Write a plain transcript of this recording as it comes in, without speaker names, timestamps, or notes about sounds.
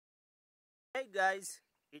Hey guys,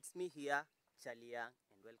 it's me here, Charlie Young,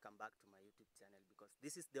 and welcome back to my YouTube channel, because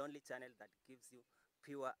this is the only channel that gives you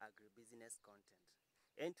pure agribusiness content.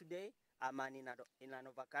 And today I'm in an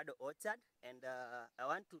avocado orchard, and I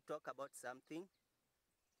want to talk about something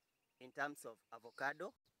in terms of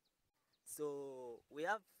avocado. So we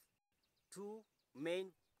have two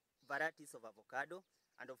main varieties of avocado,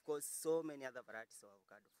 and of course so many other varieties of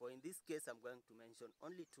avocado. For in this case I'm going to mention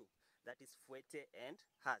only two, that is Fwerte and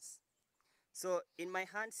Hass. So in my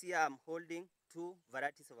hands here, I'm holding two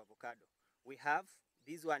varieties of avocado. We have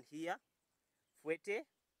this one here, Fwerte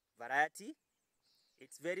variety.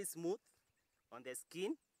 It's very smooth on the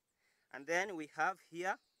skin. And then we have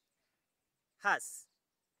here Hass.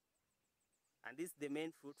 And this is the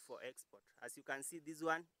main fruit for export. As you can see, this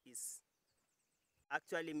one is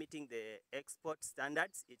actually meeting the export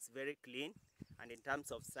standards. It's very clean. And in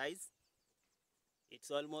terms of size,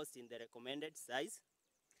 it's almost in the recommended size.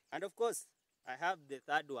 And of course, I have the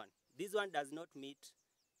third one. This one does not meet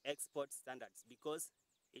export standards because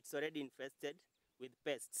it's already infested with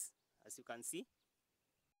pests, as you can see.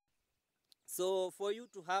 So for you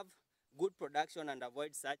to have good production and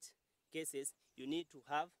avoid such cases, you need to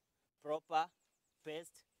have proper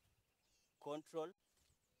pest control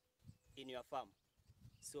in your farm.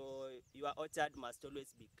 So your orchard must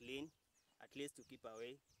always be clean, at least to keep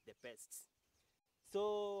away the pests.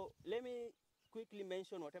 So let me quickly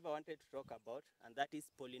mention whatever I wanted to talk about, and that is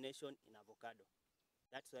pollination in avocado.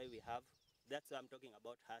 That's why I'm talking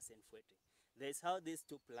about Hass and Fwerte. There's how these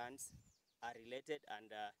two plants are related, and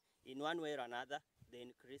in one way or another, they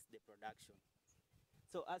increase the production.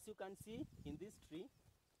 So as you can see in this tree,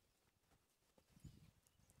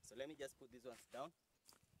 so let me just put these ones down.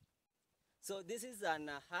 So this is an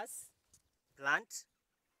Hass plant,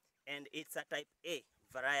 and it's a type A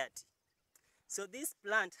variety. So this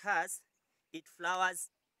plant it flowers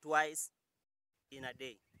twice in a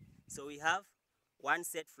day. So we have one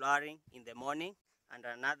set flowering in the morning, and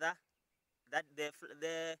another that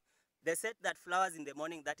the set that flowers in the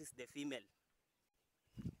morning, that is the female,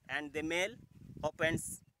 and the male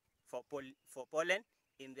opens for pollen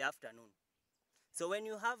in the afternoon. So when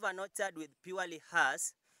you have an orchard with purely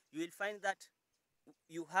Hass, you will find that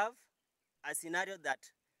you have a scenario that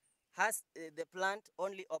the plant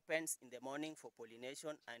only opens in the morning for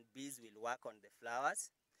pollination, and bees will work on the flowers,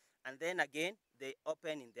 and then again they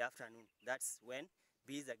open in the afternoon. That's when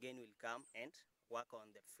bees again will come and work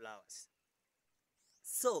on the flowers.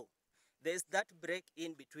 So there's that break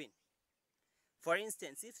in between. For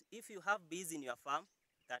instance, if you have bees in your farm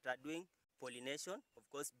that are doing pollination, of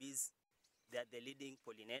course bees, they are the leading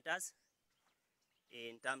pollinators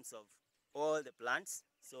in terms of all the plants.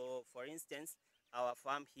 So for instance, our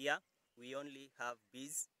farm here, we only have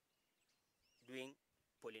bees doing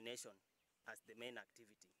pollination as the main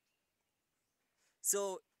activity.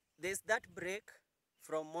 So there's that break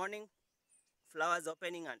from morning flowers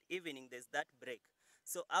opening and evening, there's that break.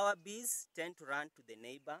 So our bees tend to run to the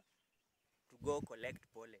neighbor to go collect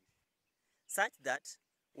pollen, such that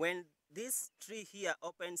when this tree here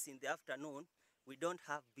opens in the afternoon, we don't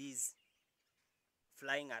have bees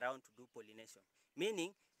flying around to do pollination,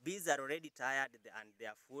 meaning bees are already tired and they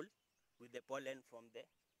are full with the pollen from the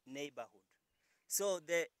neighborhood. So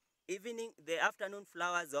the afternoon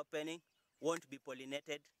flowers opening won't be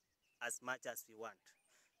pollinated as much as we want.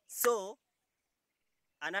 So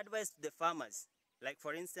an advice to the farmers, like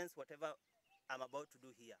for instance whatever I'm about to do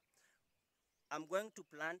here, I'm going to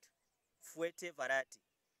plant Fwerte variety.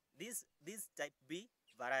 This type B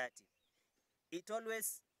variety, it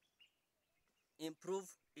always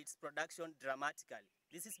improves its production dramatically.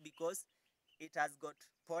 This is because it has got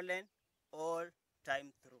pollen all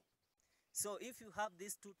time through. So if you have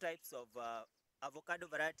these two types of avocado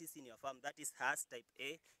varieties in your farm, that is Hass type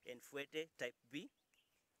A and Fwerte type B,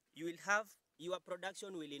 you will have, your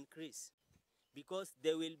production will increase because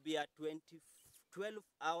there will be a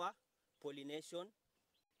 12-hour pollination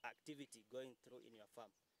activity going through in your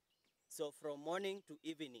farm. So from morning to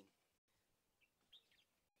evening,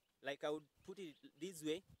 like I would put it this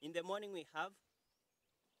way, in the morning we have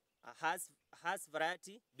a Hass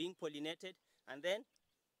variety being pollinated, and then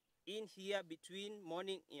in here between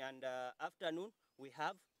morning and afternoon we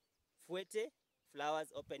have Fwerte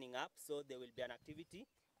flowers opening up. So there will be an activity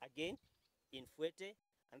again in Fwerte,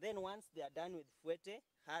 and then once they are done with Fwerte,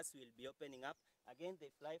 Hass will be opening up again. They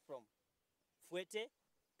fly from Fwerte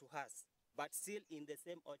to Hass, but still in the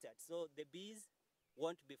same orchard. So the bees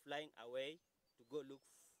won't be flying away to go look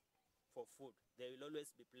for food. They will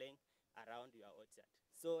always be playing around your orchard.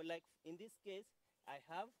 So like in this case, I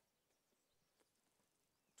have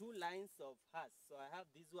two lines of Hass. So I have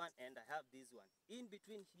this one and I have this one. In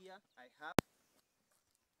between here, I have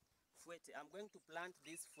Fwerte. I'm going to plant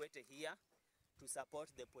this Fwerte here to support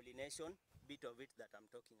the pollination bit of it that I'm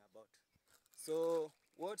talking about. So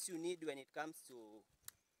what you need when it comes to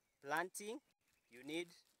planting, you need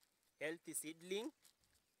healthy seedling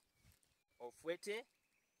of Fwerte,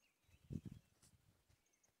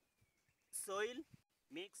 soil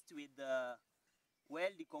mixed with well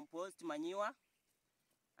decomposed manure,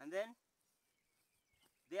 and then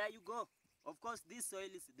there you go. Of course, this soil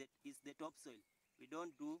is the top soil. We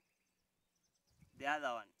don't do the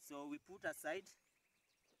other one. So we put aside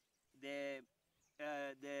the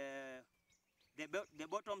uh, the the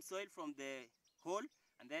bottom soil from the hole,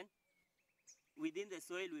 and then within the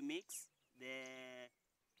soil we mix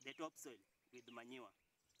the topsoil with the manure.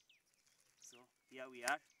 So here we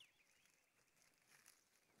are.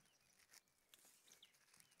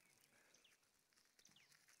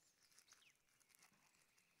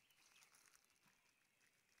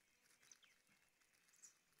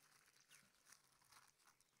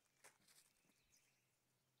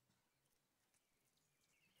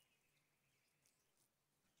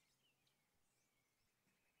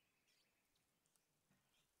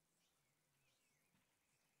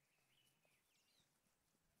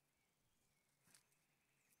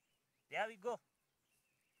 There we go.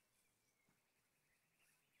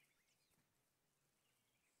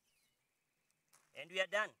 And we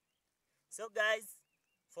are done. So guys,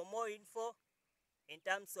 for more info in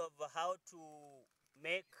terms of how to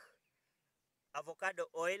make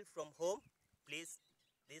avocado oil from home, please,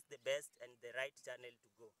 this is the best and the right channel to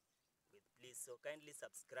go with. Please, so kindly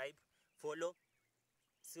subscribe, follow.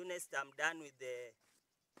 Soonest I'm done with the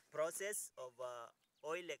process of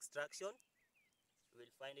oil extraction, you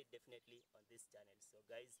will find it definitely on this channel. So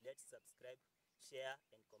guys, let's subscribe, share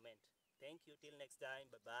and comment. Thank you. Till next time.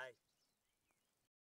 Bye bye.